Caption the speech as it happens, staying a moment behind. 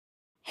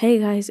Hey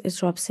guys,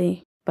 it's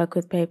Robsy, back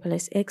with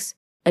Paperless X,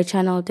 a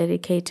channel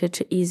dedicated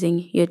to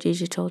easing your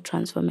digital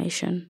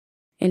transformation.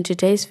 In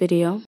today's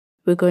video,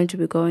 we're going to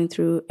be going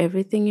through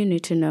everything you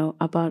need to know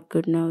about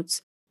GoodNotes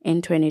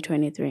in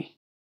 2023.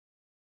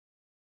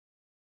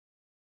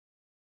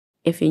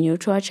 If you're new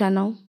to our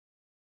channel,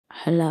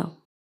 hello.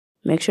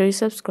 Make sure you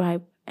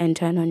subscribe and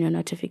turn on your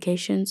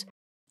notifications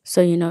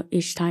so you know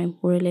each time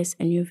we release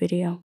a new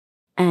video.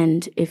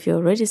 And if you're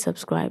already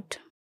subscribed,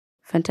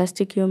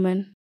 fantastic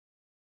human,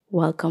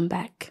 welcome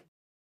back.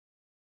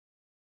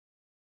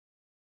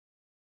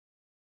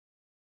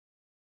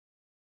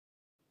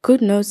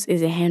 GoodNotes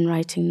is a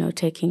handwriting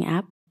note-taking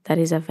app that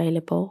is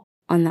available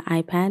on the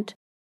iPad,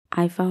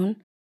 iPhone,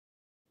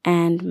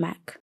 and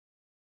Mac.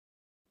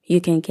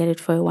 You can get it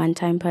for a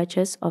one-time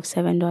purchase of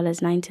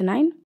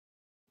 $7.99,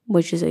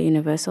 which is a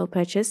universal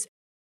purchase,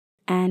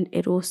 and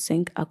it will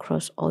sync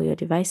across all your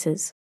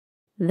devices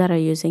that are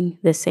using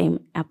the same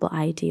Apple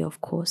ID, of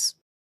course.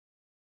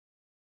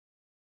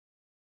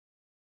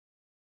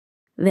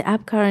 The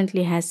app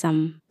currently has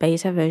some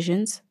beta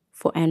versions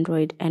for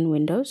Android and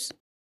Windows.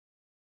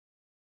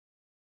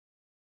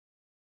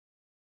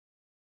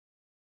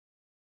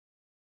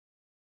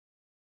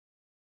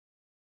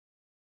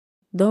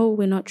 Though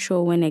we're not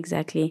sure when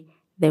exactly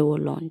they will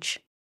launch.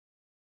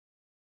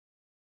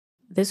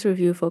 This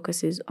review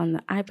focuses on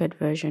the iPad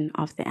version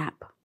of the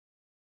app.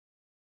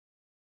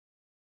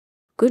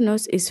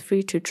 GoodNotes is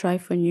free to try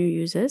for new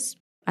users,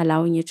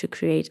 allowing you to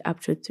create up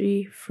to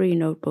 3 free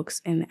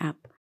notebooks in the app.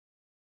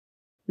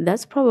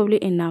 That's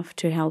probably enough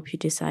to help you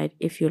decide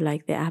if you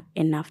like the app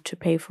enough to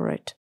pay for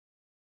it.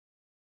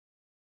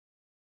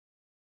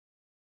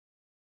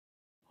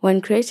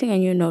 When creating a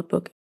new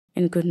notebook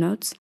in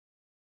GoodNotes,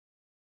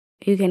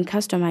 you can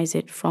customize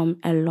it from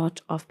a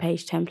lot of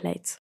page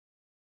templates.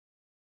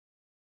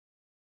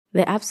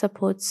 The app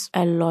supports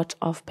a lot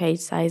of page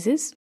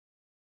sizes,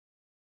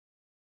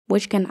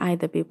 which can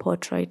either be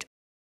portrait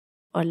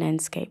or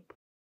landscape.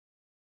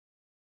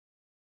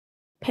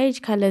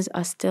 Page colors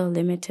are still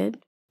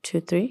limited to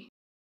 3.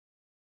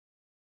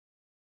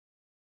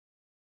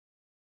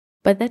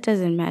 But that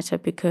doesn't matter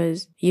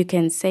because you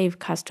can save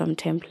custom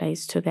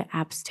templates to the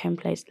app's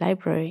templates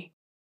library.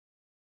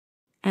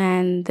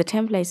 And the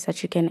templates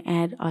that you can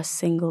add are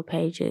single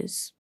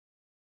pages.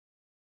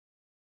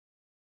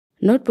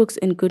 Notebooks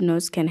in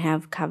GoodNotes can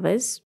have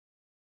covers,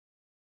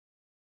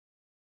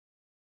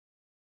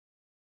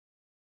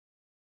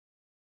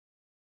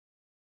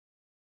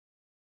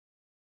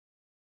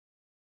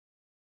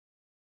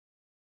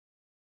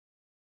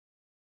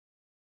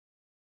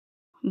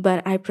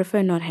 but I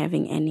prefer not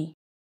having any.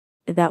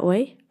 That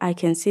way, I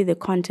can see the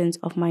contents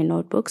of my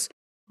notebooks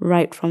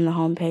right from the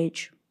home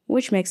page,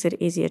 which makes it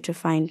easier to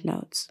find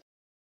notes.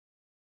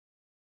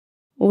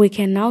 We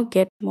can now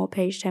get more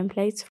page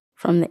templates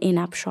from the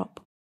in-app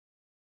shop.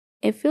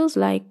 It feels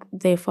like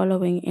they're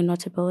following in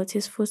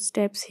Notability's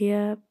footsteps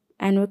here,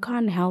 and we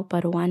can't help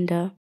but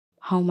wonder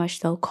how much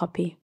they'll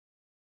copy.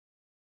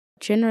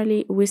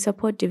 Generally, we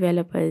support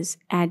developers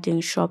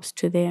adding shops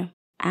to their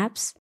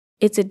apps.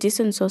 It's a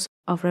decent source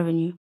of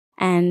revenue,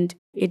 and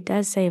it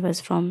does save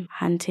us from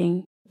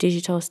hunting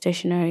digital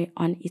stationery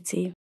on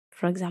Etsy,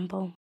 for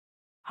example.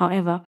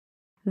 However,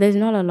 there's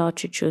not a lot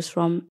to choose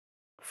from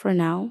for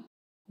now,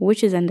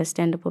 which is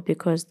understandable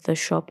because the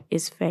shop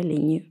is fairly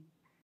new.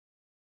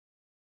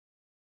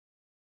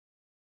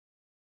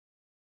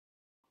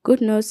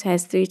 GoodNotes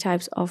has 3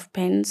 types of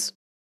pens: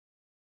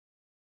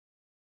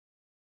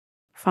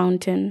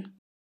 fountain,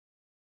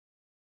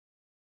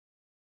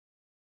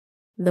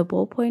 the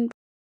ballpoint,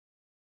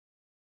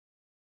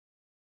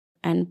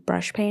 and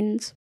brush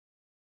pens.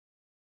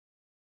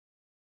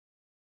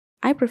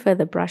 I prefer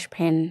the brush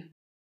pen.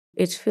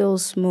 It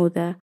feels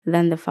smoother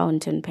than the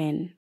fountain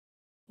pen,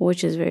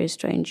 which is very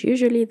strange.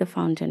 Usually the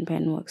fountain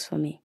pen works for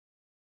me.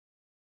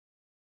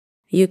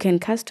 You can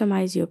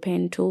customize your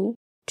pen tool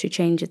to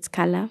change its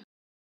color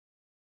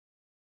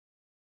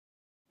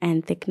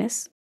and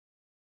thickness.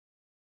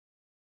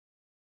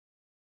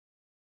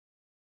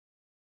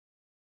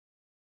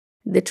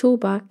 The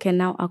toolbar can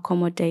now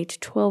accommodate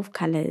 12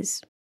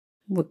 colors.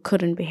 We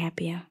couldn't be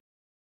happier.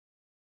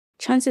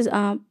 Chances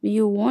are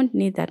you won't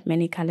need that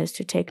many colors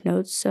to take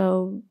notes,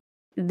 so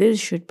this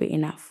should be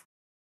enough.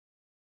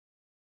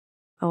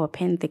 Our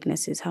pen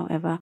thicknesses,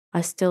 however,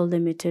 are still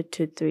limited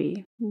to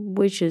 3,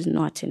 which is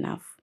not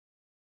enough.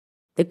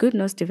 The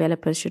GoodNotes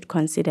developers should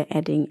consider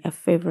adding a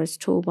favorites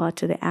toolbar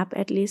to the app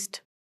at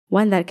least,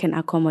 one that can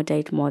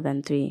accommodate more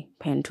than 3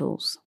 pen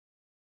tools.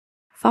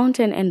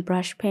 Fountain and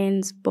brush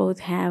pens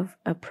both have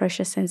a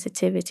pressure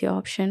sensitivity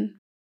option.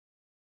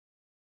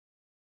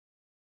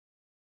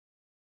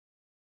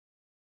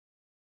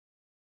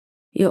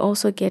 You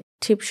also get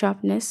tip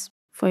sharpness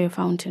for your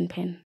fountain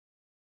pen.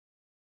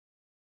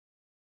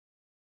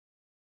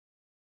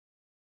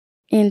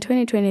 In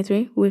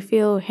 2023, we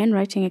feel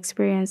handwriting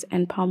experience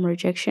and palm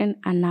rejection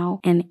are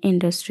now an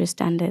industry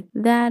standard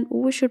that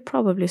we should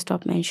probably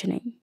stop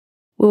mentioning.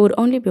 We would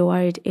only be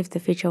worried if the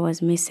feature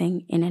was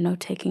missing in a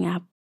note-taking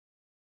app.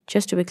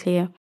 Just to be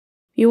clear,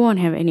 you won't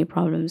have any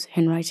problems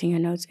handwriting your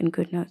notes in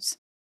GoodNotes.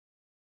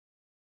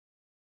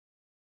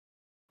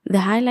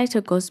 The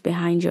highlighter goes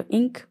behind your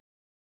ink,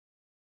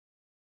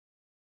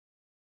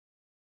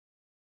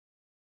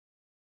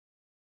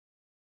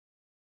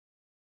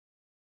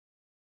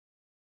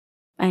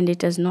 and it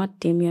does not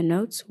dim your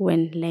notes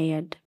when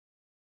layered.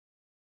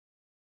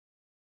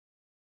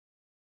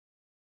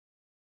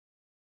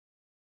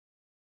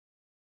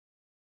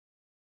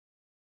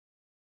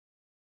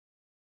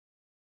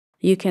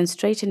 You can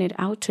straighten it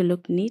out to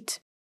look neat.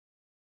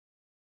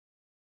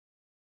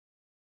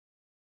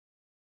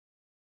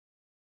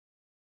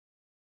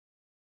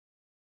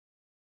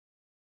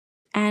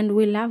 And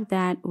we love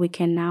that we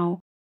can now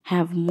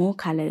have more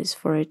colors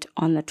for it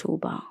on the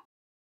toolbar.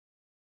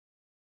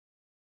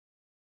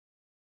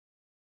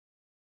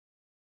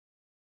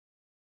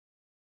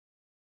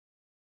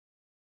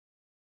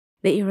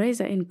 The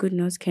eraser in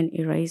GoodNotes can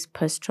erase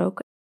per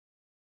stroke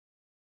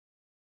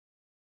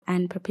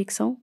and per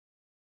pixel.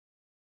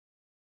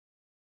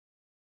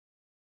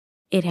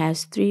 It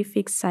has 3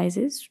 fixed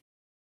sizes,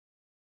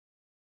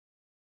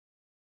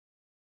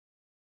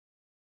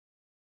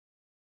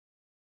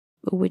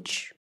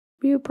 which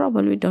you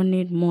probably don't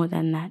need more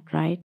than that,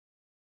 right?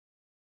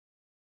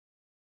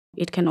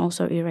 It can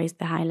also erase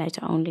the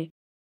highlighter only.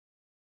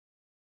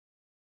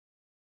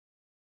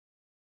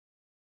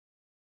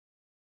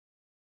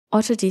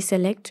 Auto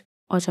deselect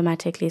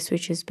automatically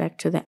switches back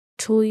to the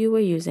tool you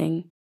were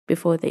using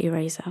before the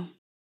eraser.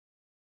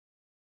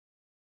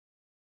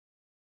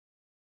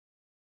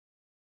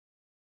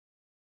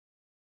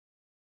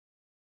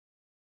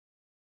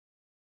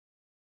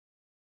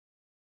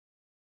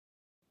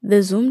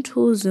 The zoom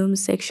tool zooms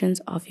sections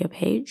of your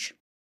page.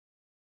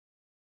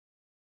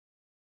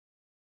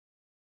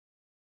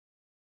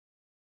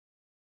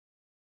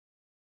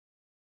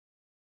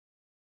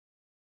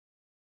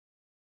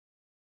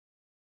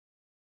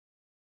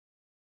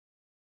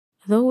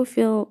 Though we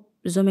feel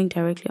zooming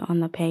directly on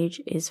the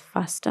page is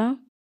faster,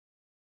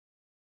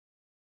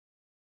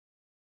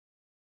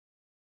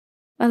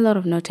 a lot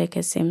of note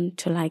takers seem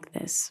to like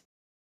this.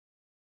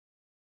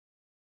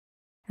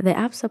 The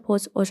app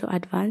supports auto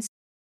advance,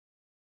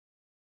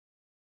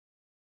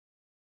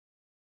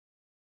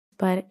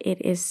 but it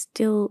is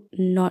still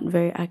not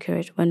very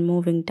accurate when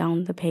moving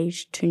down the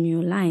page to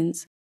new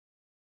lines.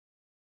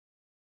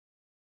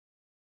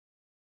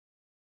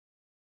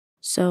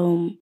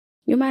 So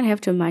you might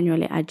have to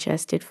manually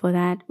adjust it for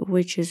that,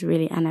 which is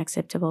really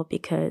unacceptable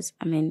because,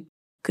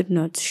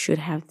 GoodNotes should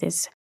have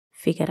this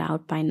figured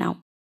out by now.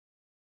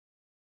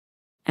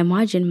 A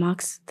margin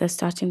marks the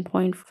starting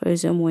point for a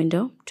zoom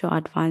window to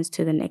advance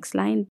to the next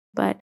line,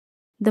 but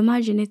the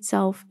margin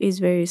itself is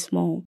very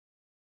small.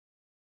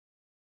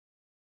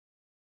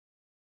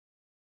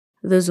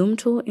 The zoom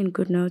tool in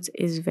GoodNotes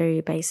is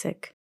very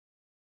basic.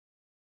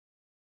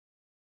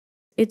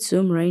 Its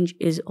zoom range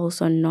is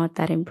also not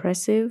that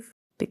impressive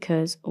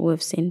because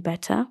we've seen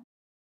better.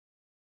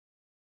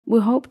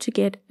 We hope to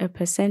get a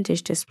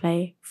percentage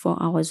display for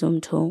our zoom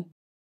tool.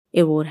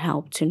 It would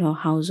help to know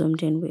how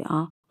zoomed in we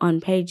are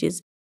on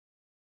pages.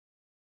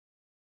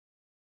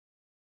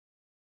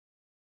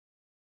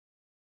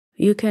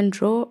 You can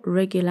draw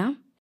regular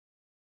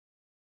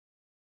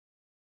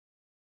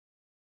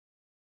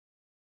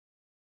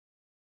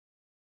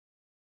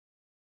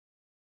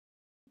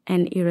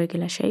and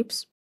irregular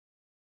shapes,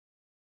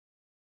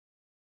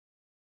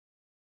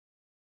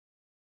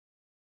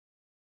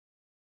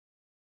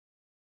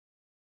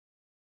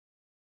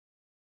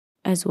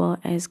 as well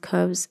as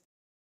curves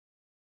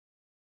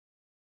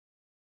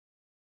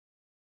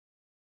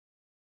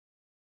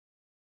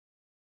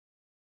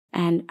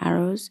and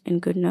arrows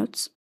in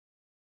GoodNotes.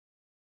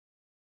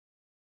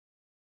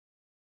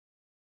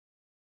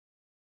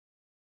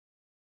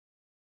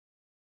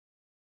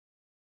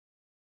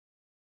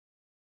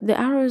 The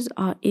arrows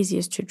are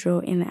easiest to draw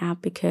in the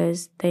app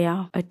because they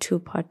are a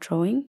 2-part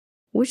drawing,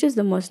 which is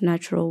the most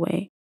natural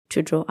way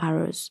to draw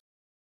arrows.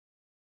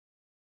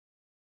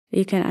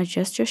 You can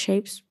adjust your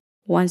shapes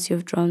once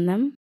you've drawn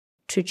them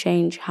to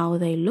change how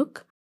they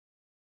look.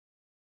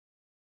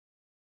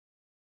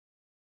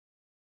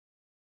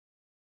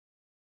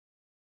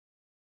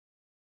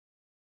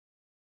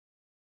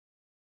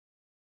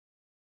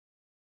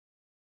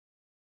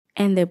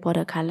 And their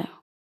border color,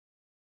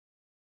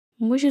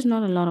 which is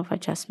not a lot of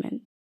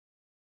adjustment.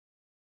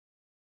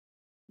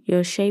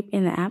 Your shape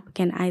in the app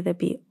can either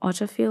be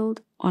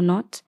auto-filled or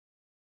not,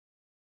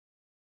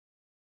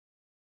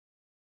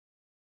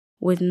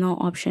 with no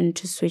option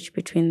to switch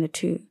between the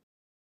two.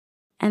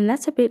 And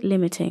that's a bit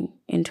limiting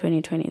in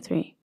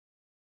 2023.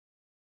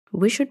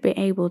 We should be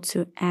able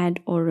to add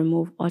or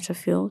remove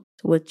autofill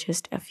with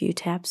just a few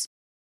taps.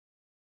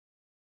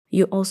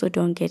 You also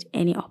don't get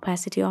any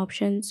opacity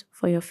options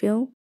for your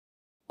fill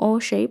or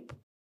shape.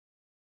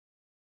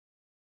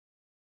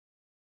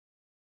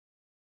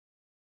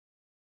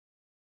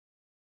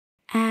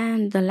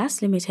 And the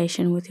last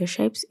limitation with your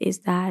shapes is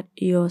that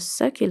your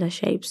circular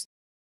shapes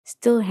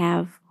still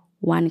have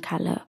one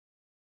color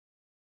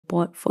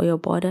for your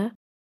border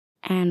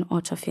and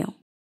autofill.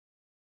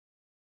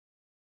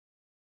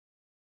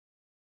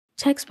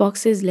 Text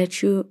boxes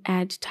let you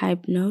add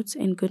typed notes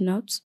in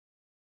GoodNotes.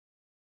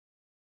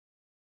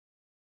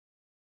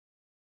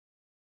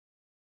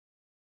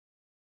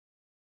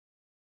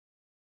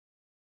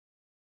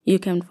 You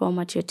can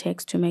format your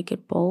text to make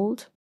it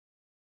bold,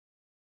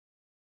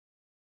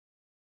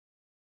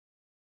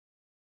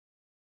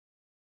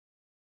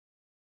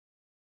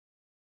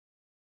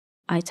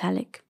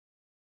 italic,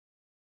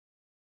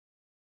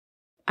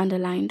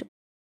 underlined,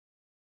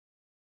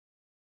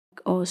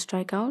 or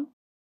strikeout.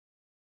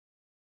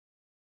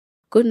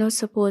 GoodNotes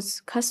supports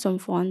custom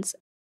fonts,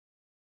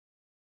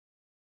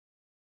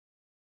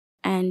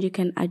 and you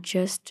can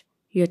adjust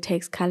your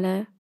text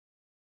color,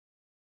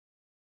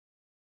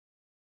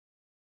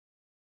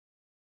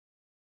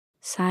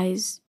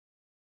 size,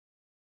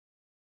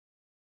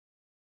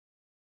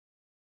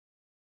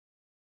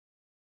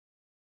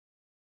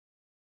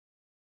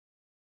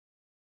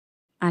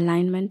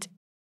 alignment,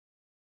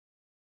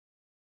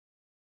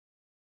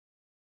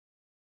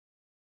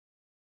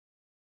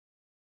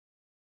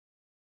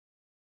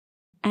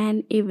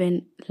 and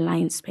even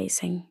line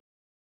spacing.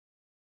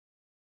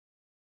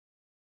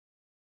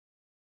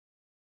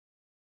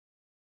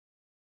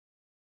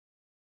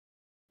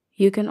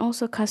 You can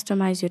also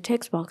customize your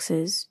text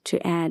boxes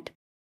to add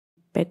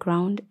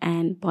background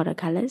and border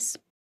colors.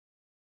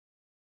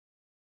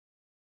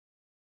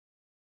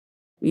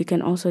 You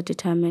can also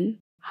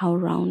determine how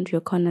round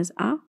your corners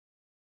are,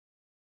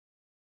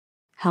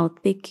 how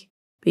thick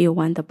you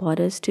want the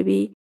borders to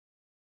be,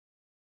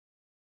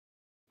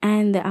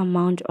 and the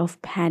amount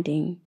of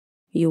padding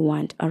you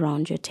want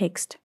around your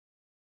text.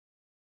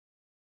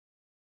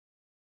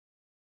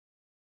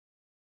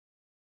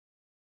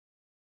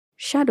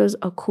 Shadows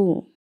are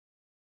cool.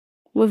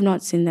 We've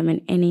not seen them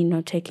in any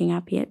note-taking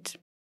app yet,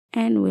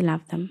 and we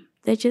love them.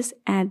 They just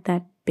add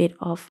that bit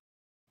of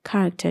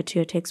character to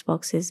your text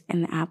boxes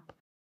in the app.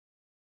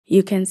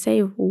 You can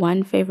save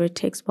one favorite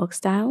text box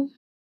style,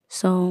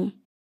 so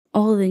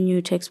all the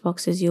new text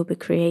boxes you'll be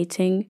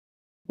creating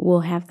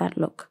will have that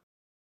look.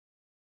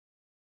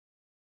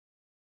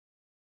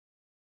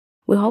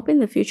 We hope in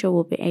the future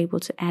we'll be able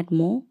to add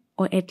more,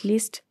 or at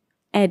least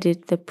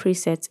edit the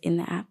presets in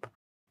the app.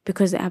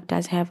 Because the app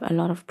does have a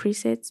lot of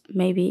presets,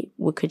 maybe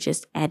we could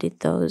just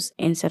edit those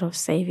instead of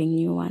saving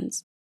new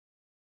ones.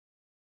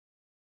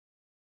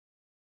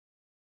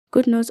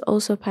 GoodNotes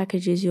also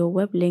packages your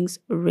web links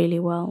really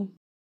well.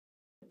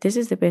 This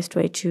is the best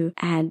way to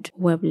add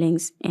web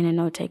links in a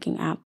note-taking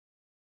app.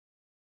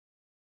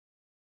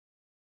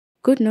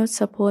 GoodNotes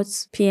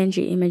supports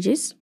PNG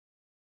images.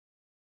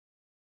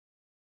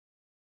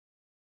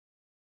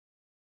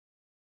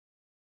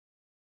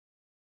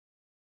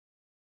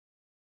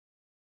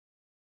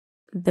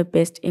 The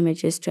best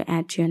images to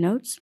add to your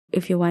notes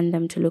if you want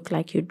them to look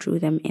like you drew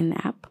them in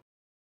the app.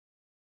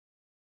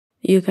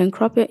 You can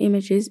crop your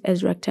images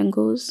as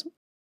rectangles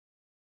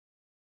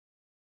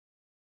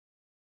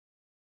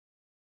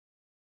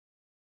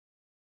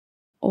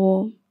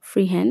or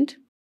freehand.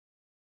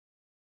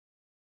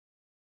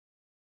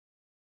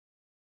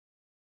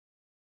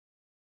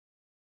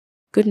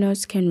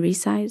 GoodNotes can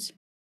resize,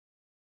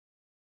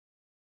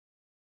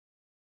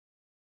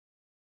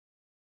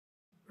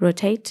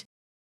 rotate,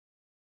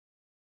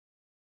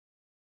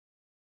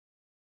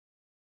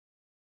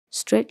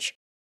 stretch,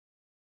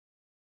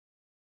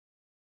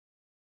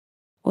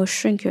 or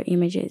shrink your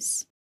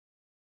images.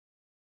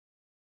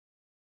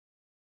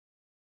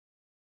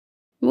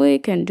 We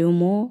can do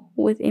more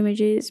with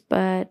images,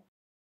 but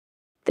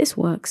this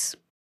works.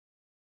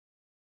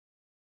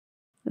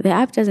 The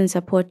app doesn't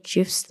support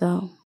GIFs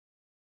though.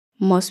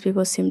 Most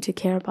people seem to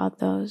care about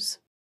those.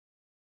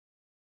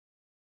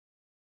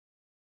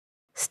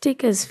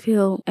 Stickers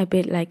feel a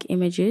bit like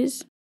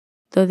images,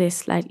 though they're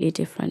slightly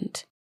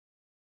different.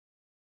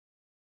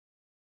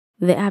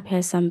 The app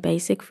has some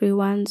basic free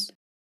ones.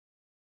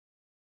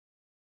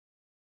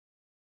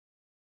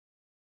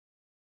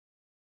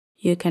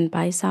 You can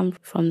buy some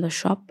from the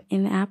shop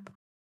in the app.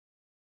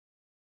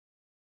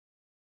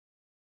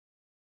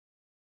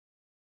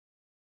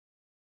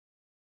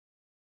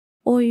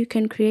 Or you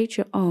can create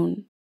your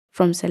own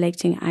from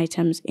selecting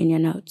items in your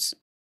notes.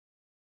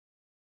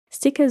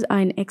 Stickers are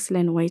an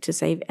excellent way to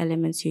save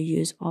elements you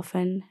use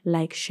often,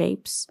 like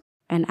shapes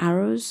and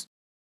arrows.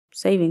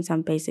 Saving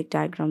some basic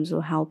diagrams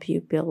will help you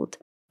build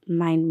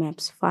mind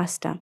maps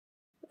faster.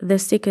 The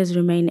stickers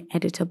remain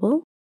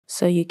editable,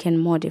 so you can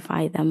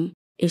modify them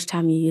each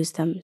time you use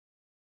them.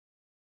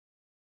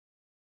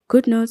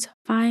 GoodNotes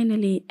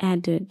finally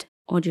added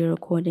audio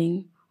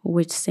recording,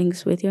 which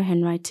syncs with your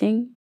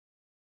handwriting.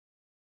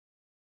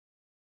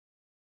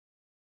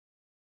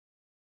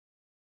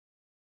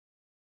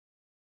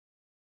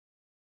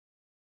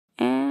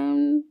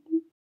 And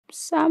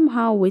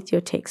somehow with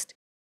your text.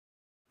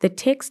 The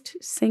text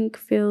sync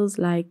feels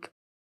like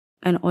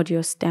an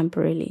audio stamp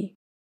really,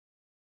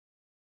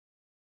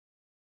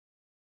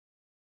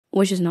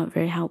 which is not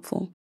very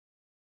helpful.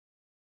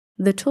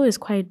 The tool is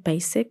quite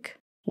basic,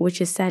 which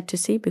is sad to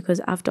see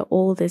because after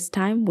all this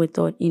time, we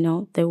thought,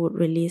 they would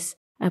release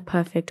a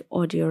perfect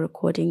audio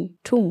recording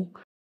tool.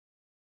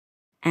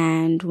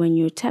 And when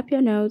you tap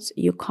your notes,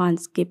 you can't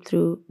skip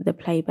through the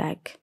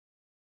playback.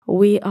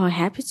 We are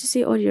happy to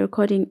see audio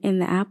recording in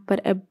the app, but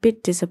a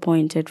bit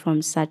disappointed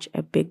from such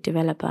a big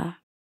developer.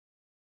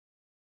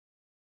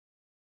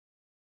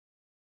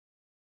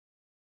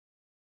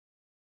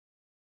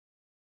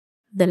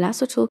 The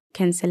Lasso tool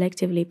can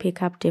selectively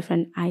pick up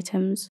different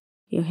items,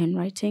 your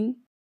handwriting,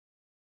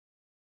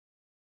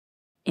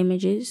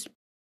 images,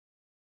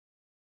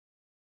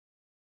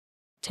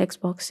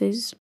 text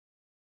boxes,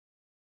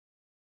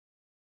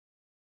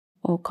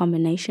 or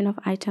combination of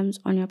items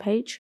on your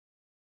page.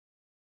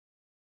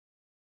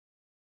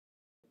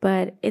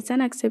 But it's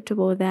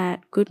unacceptable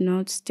that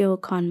GoodNotes still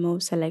can't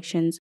move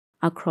selections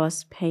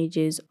across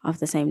pages of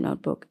the same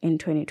notebook in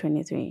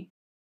 2023.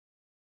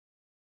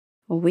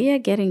 We are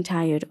getting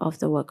tired of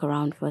the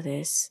workaround for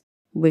this.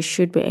 We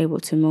should be able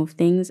to move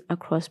things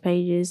across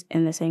pages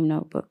in the same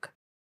notebook.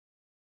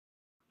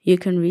 You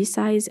can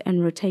resize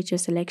and rotate your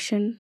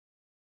selection.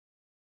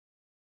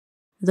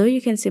 Though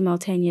you can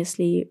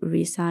simultaneously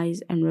resize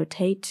and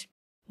rotate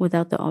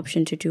without the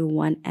option to do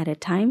one at a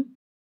time,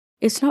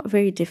 it's not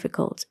very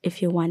difficult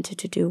if you wanted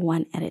to do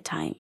one at a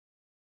time.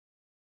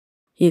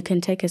 You can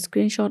take a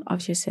screenshot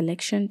of your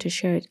selection to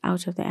share it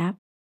out of the app.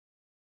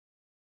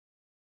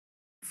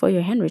 For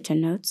your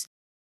handwritten notes,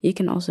 you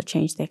can also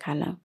change their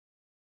color.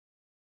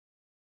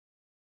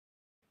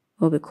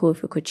 It would be cool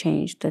if we could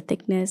change the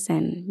thickness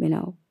and,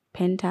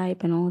 pen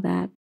type and all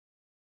that.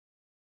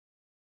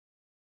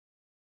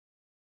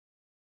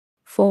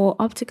 For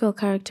optical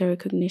character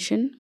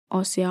recognition,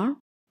 OCR,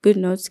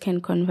 GoodNotes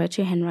can convert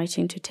your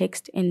handwriting to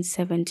text in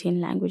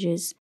 17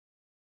 languages.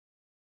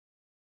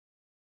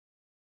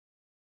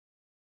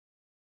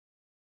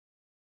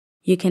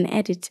 You can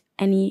edit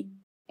any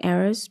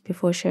errors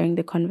before sharing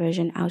the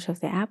conversion out of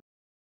the app.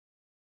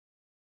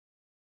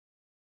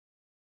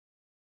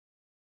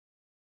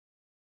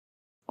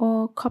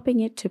 Or copying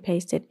it to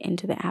paste it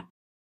into the app.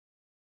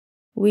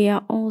 We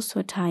are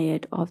also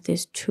tired of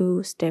this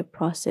two-step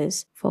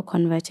process for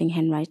converting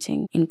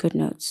handwriting in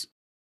GoodNotes.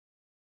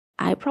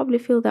 I probably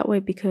feel that way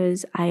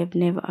because I have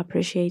never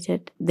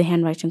appreciated the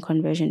handwriting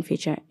conversion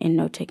feature in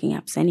note-taking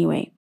apps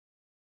anyway.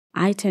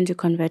 I tend to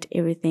convert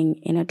everything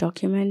in a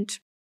document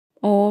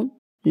or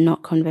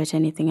not convert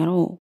anything at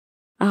all.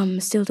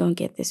 Still don't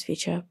get this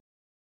feature.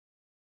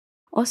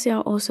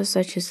 OCR also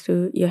searches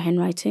through your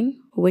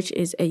handwriting, which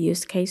is a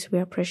use case we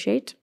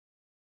appreciate.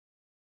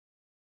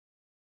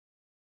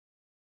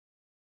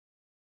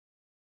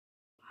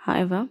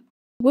 However,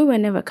 we were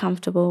never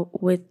comfortable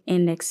with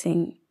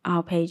indexing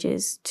our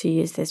pages to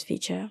use this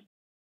feature.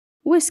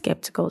 We're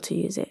skeptical to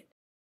use it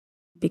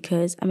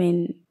because,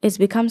 it's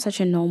become such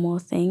a normal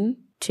thing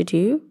to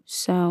do,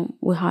 so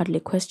we hardly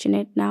question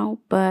it now.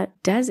 But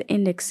does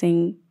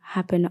indexing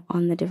happen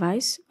on the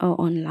device or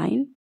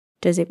online?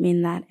 Does it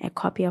mean that a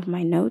copy of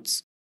my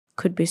notes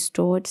could be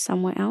stored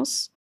somewhere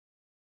else?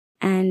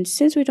 And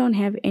since we don't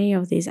have any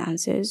of these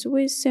answers,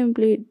 we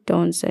simply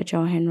don't search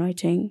our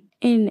handwriting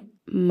in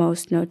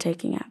most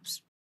note-taking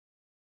apps.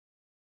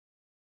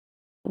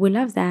 We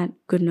love that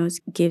GoodNotes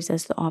gives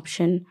us the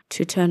option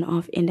to turn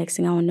off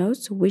indexing our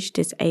notes, which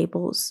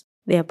disables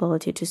the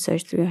ability to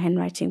search through your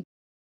handwriting.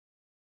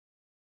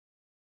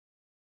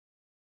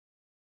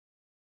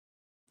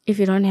 If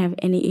you don't have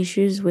any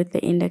issues with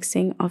the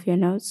indexing of your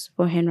notes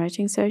for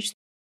handwriting search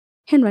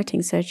in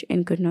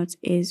GoodNotes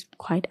is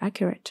quite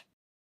accurate.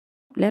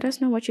 Let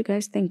us know what you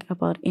guys think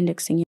about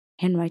indexing your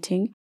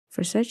handwriting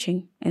for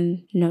searching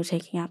in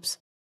note-taking apps.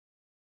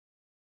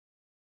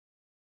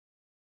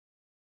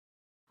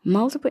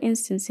 Multiple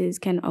instances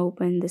can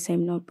open the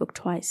same notebook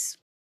twice.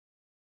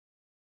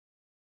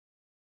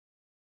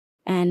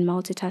 And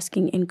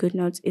multitasking in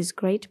GoodNotes is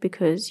great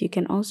because you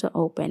can also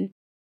open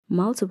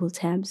multiple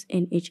tabs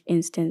in each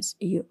instance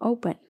you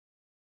open.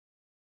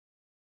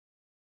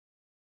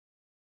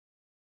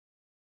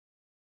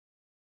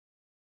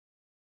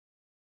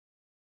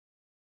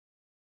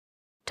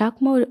 Dark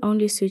mode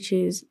only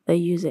switches the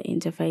user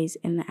interface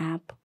in the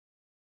app.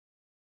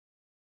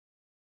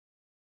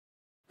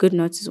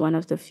 GoodNotes is one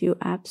of the few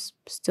apps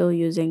still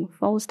using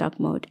false dark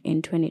mode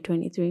in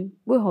 2023.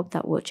 We hope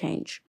that will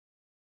change.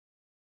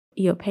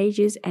 Your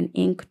pages and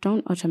ink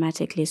don't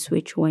automatically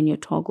switch when you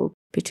toggle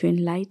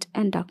between light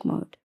and dark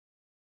mode.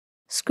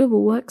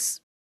 Scribble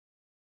works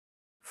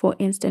for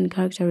instant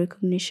character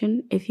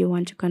recognition if you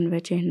want to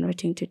convert your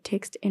handwriting to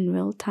text in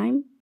real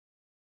time.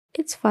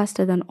 It's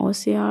faster than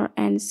OCR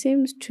and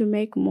seems to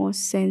make more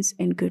sense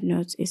in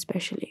GoodNotes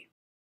especially.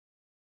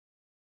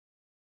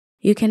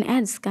 You can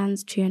add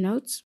scans to your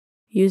notes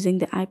using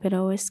the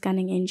iPadOS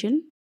scanning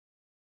engine.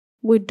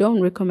 We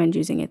don't recommend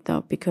using it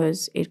though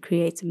because it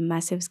creates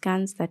massive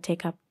scans that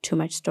take up too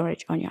much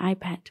storage on your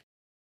iPad.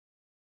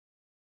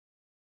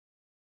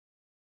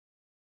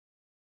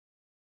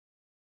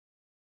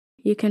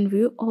 You can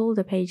view all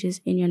the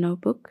pages in your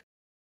notebook.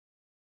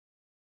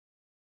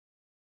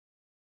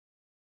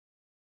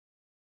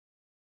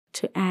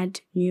 To add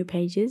new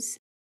pages.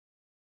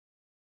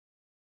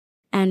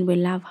 And we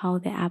love how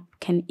the app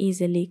can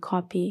easily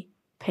copy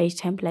page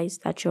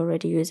templates that you're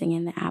already using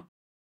in the app.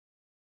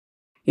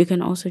 You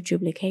can also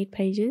duplicate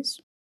pages,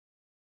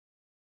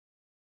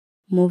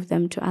 move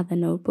them to other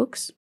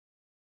notebooks.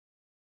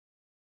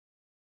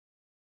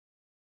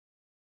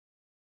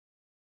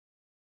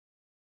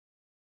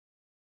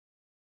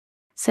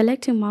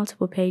 Selecting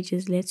multiple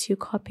pages lets you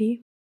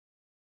copy,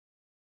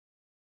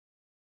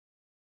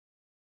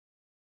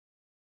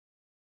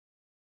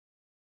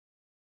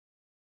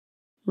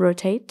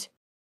 rotate,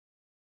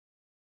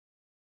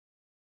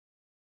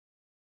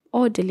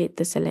 or delete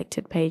the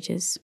selected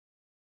pages.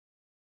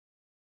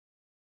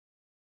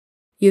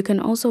 You can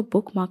also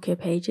bookmark your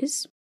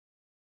pages.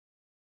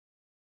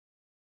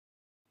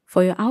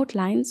 For your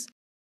outlines,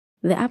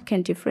 the app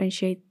can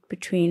differentiate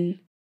between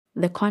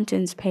the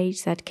contents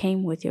page that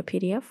came with your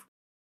PDF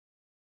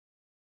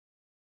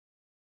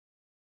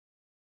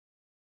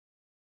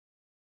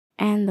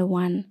and the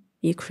one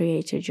you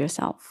created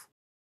yourself,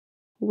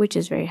 which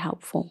is very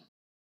helpful.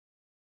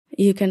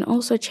 You can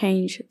also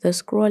change the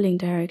scrolling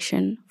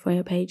direction for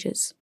your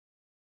pages.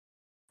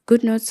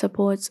 GoodNotes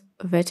supports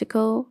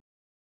vertical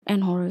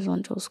and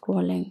horizontal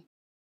scrolling.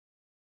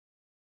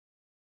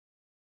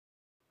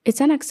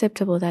 It's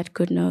unacceptable that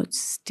GoodNotes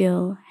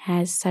still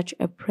has such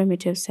a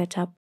primitive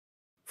setup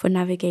for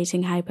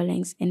navigating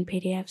hyperlinks in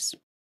PDFs.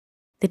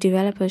 The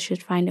developers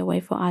should find a way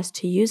for us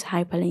to use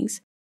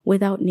hyperlinks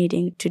without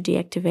needing to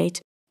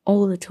deactivate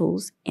all the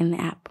tools in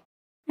the app.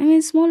 I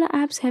mean, smaller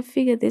apps have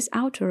figured this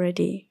out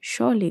already.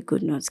 Surely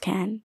GoodNotes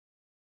can.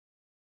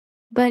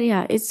 But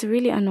yeah, it's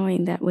really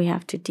annoying that we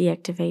have to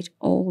deactivate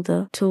all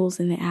the tools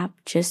in the app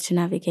just to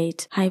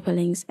navigate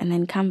hyperlinks and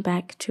then come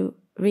back to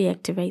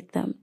reactivate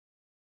them.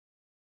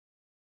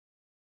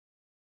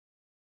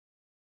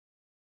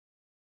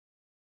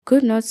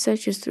 GoodNotes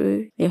searches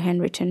through your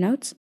handwritten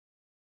notes,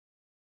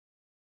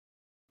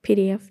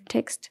 PDF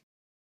text,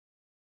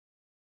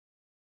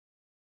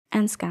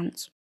 and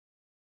scans.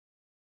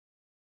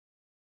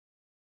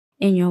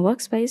 In your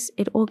workspace,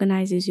 it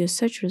organizes your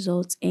search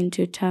results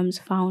into terms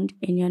found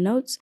in your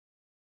notes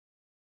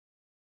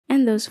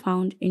and those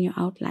found in your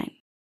outline.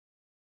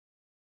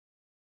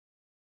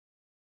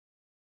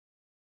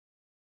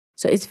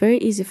 So it's very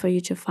easy for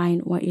you to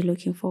find what you're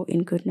looking for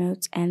in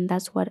GoodNotes, and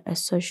that's what a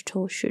search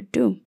tool should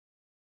do.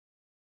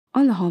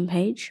 On the home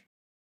page,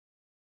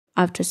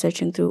 after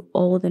searching through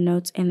all the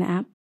notes in the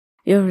app,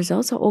 your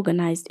results are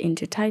organized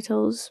into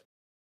titles,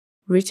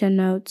 written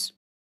notes,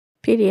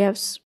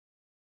 PDFs,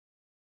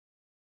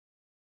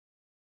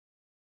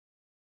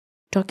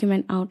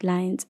 document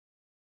outlines,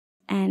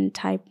 and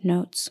typed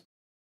notes.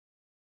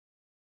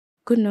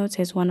 GoodNotes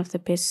is one of the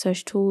best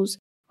search tools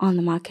on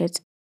the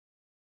market.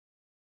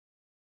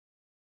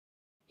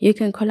 You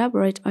can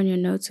collaborate on your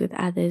notes with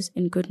others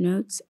in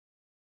GoodNotes.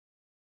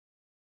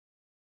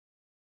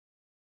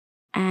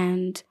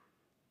 And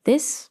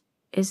this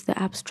is the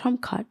app's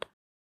trump card.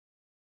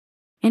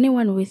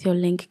 Anyone with your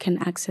link can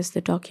access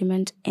the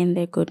document in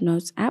their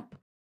GoodNotes app.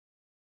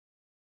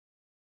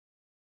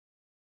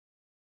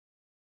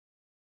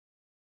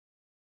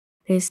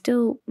 There's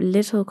still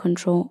little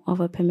control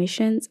over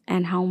permissions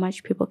and how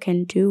much people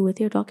can do with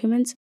your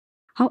documents.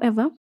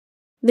 However,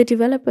 the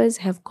developers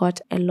have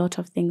got a lot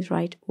of things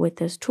right with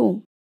this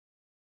tool.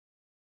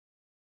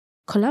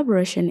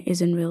 Collaboration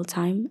is in real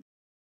time,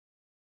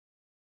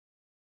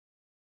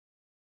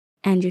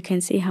 and you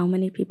can see how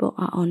many people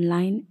are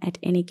online at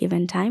any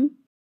given time.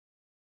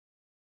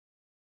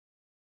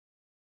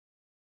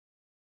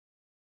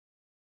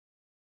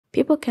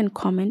 People can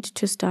comment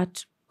to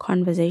start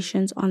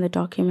conversations on the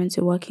documents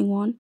you're working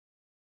on.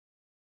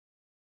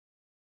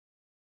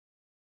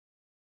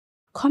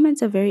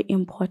 Comments are very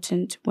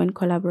important when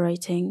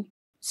collaborating,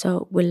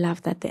 so we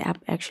love that the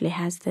app actually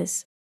has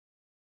this.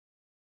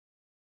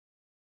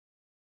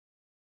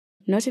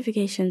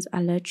 Notifications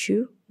alert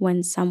you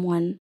when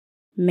someone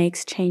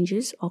makes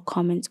changes or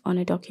comments on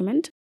a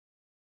document.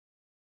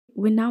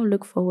 We now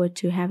look forward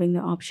to having the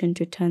option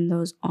to turn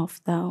those off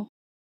though.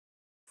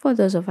 For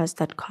those of us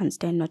that can't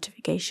stand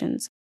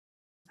notifications,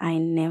 I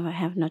never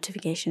have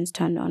notifications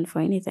turned on for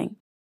anything.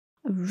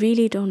 I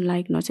really don't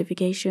like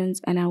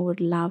notifications, and I would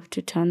love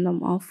to turn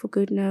them off for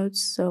GoodNotes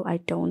so I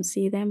don't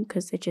see them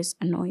because they just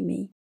annoy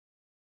me.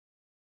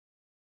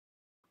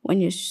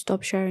 When you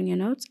stop sharing your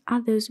notes,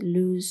 others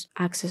lose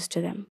access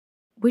to them,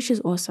 which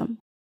is awesome.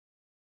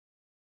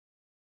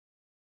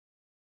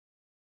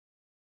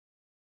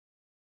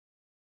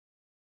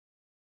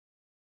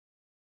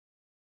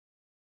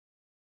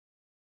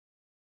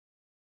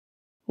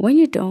 When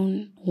you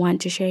don't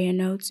want to share your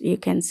notes, you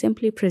can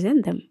simply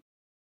present them,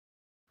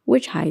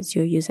 which hides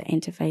your user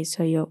interface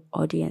so your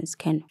audience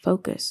can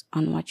focus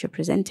on what you're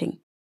presenting.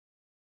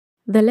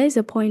 The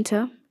laser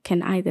pointer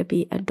can either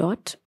be a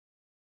dot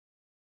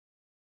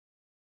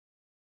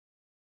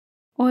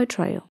or a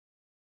trail.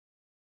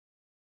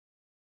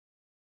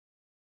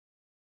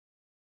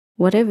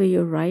 Whatever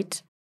you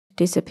write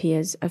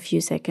disappears a few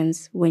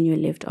seconds when you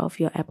lift off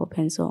your Apple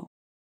Pencil.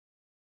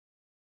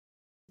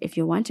 If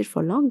you want it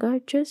for longer,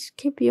 just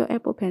keep your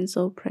Apple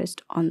Pencil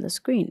pressed on the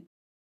screen.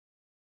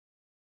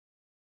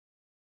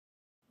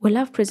 We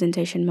love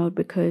presentation mode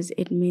because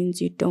it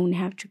means you don't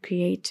have to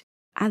create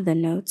other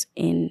notes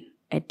in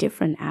a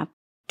different app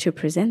to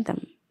present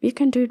them, you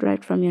can do it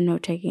right from your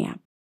note-taking app.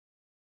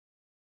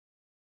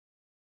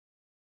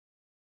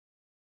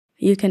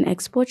 You can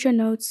export your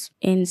notes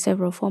in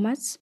several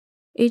formats.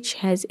 Each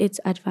has its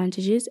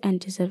advantages and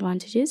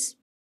disadvantages.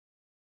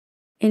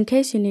 In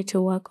case you need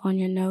to work on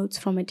your notes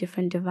from a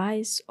different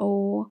device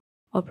or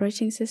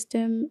operating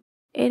system,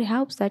 it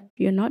helps that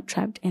you're not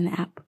trapped in the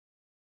app.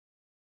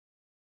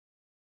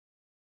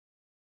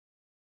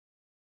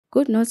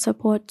 GoodNotes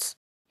supports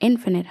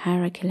infinite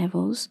hierarchy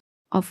levels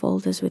of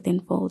folders within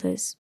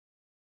folders.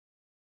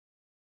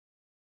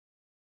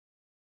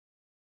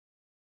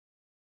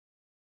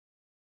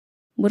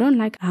 We don't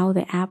like how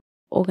the app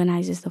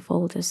organizes the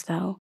folders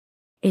though.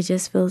 It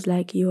just feels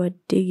like you are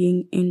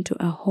digging into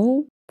a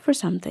hole for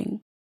something.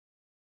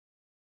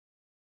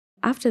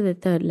 After the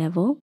third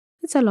level,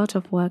 it's a lot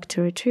of work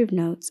to retrieve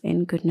notes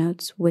in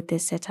GoodNotes with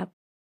this setup.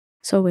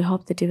 So we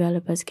hope the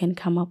developers can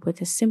come up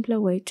with a simpler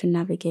way to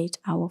navigate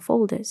our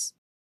folders.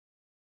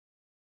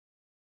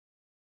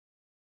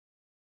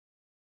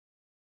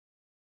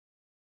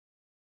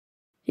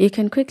 You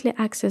can quickly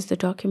access the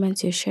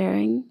documents you're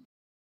sharing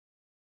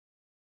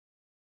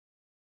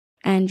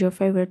and your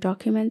favorite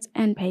documents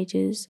and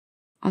pages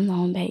on the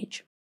home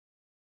page.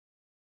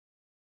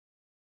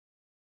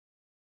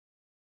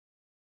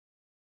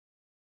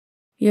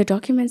 Your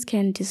documents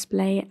can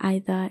display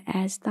either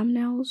as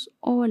thumbnails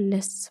or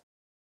lists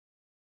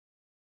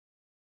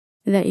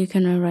that you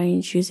can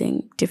arrange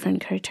using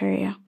different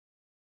criteria.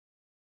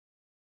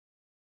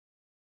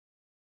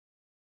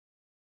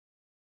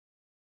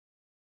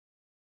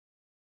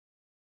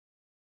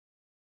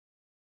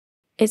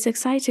 It's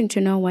exciting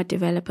to know what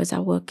developers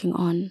are working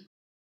on.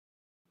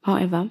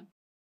 However,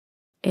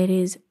 it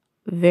is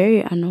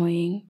very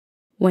annoying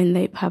when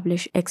they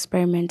publish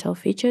experimental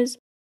features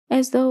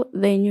as though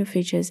they're new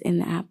features in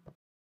the app.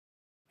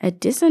 A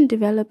decent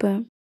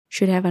developer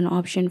should have an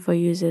option for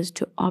users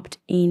to opt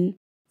in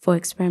for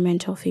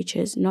experimental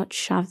features, not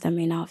shove them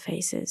in our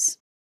faces.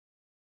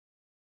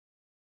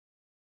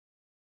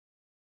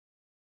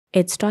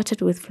 It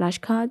started with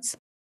flashcards.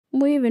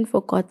 We even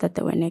forgot that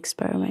they were an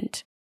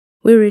experiment.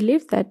 We're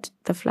relieved that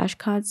the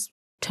flashcards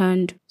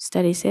turned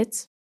study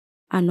sets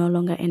are no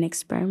longer an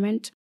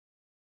experiment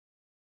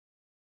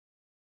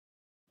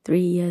 3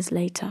 years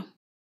later.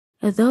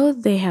 Although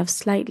they have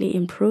slightly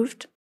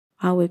improved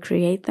how we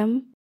create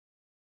them,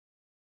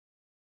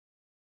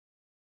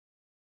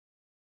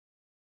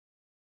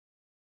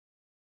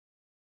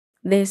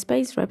 their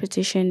spaced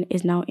repetition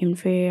is now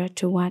inferior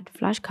to what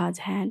flashcards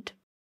had.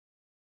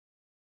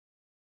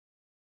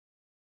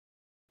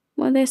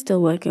 Well, they're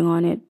still working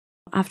on it.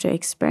 After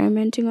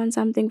experimenting on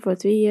something for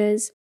 3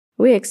 years,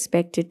 we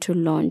expect it to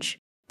launch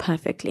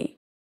perfectly.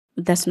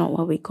 That's not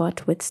what we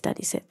got with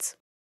study sets,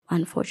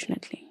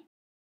 unfortunately.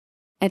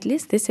 At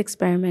least this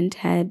experiment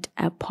had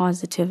a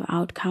positive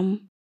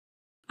outcome,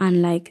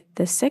 unlike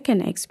the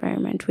second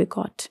experiment we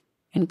got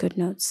in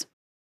GoodNotes.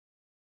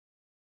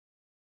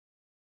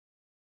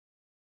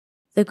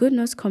 The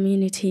GoodNotes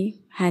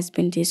community has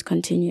been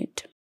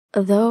discontinued.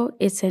 Though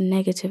it's a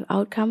negative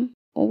outcome,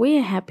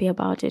 we're happy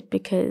about it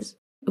because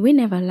we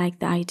never liked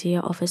the idea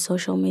of a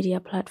social media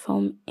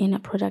platform in a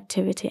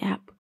productivity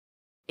app.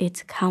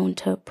 It's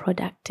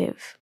counterproductive.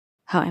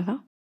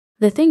 However,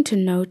 the thing to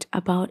note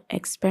about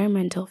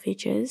experimental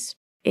features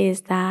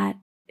is that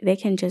they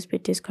can just be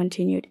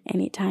discontinued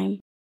anytime,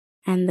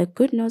 and the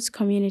GoodNotes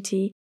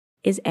community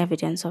is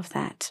evidence of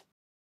that.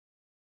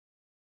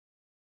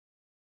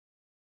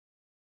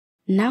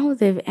 Now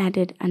they've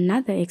added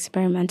another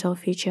experimental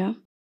feature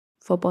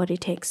for body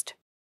text.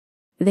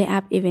 The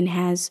app even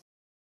has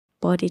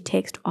body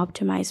text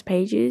optimized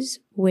pages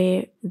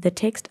where the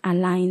text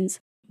aligns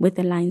with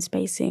the line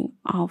spacing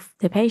of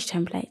the page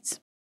templates.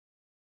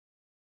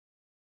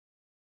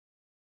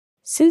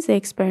 Since they're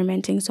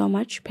experimenting so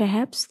much,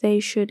 perhaps they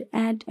should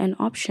add an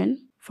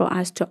option for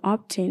us to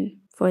opt in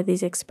for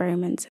these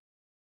experiments.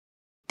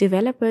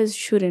 Developers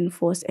shouldn't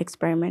force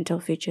experimental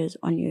features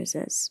on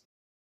users.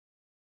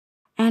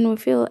 And we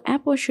feel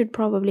Apple should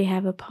probably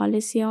have a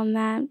policy on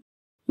that.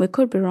 We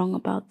could be wrong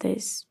about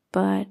this,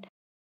 but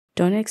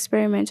don't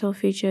experimental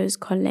features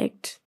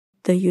collect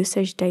the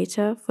usage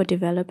data for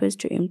developers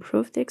to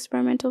improve the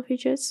experimental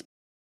features?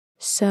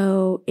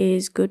 So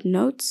is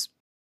GoodNotes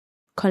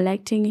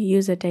collecting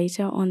user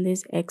data on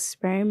these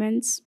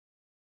experiments?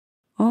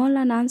 All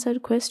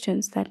unanswered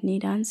questions that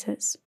need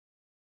answers.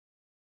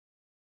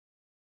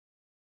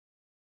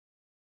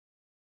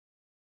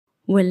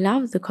 We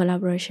love the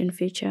collaboration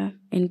feature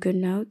in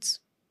GoodNotes,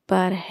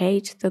 but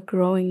hate the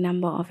growing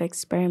number of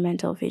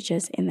experimental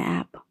features in the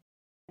app.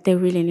 They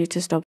really need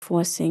to stop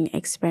forcing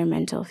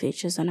experimental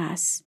features on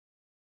us.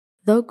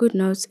 Though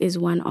GoodNotes is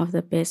one of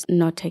the best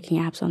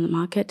note-taking apps on the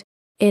market,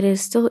 it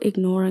is still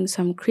ignoring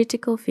some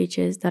critical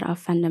features that are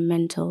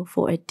fundamental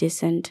for a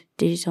decent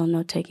digital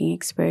note-taking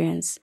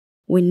experience.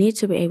 We need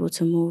to be able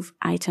to move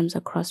items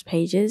across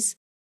pages.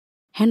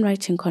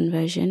 Handwriting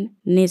conversion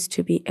needs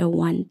to be a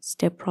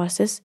one-step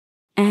process,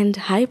 and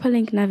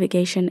hyperlink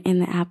navigation in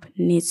the app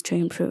needs to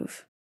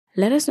improve.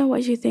 Let us know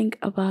what you think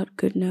about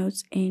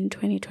GoodNotes in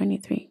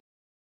 2023.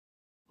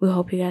 We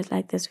hope you guys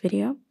liked this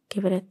video.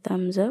 Give it a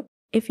thumbs up.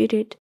 If you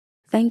did,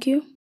 thank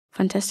you,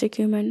 fantastic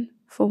human,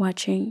 for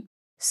watching.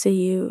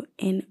 See you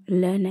in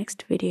the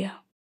next video.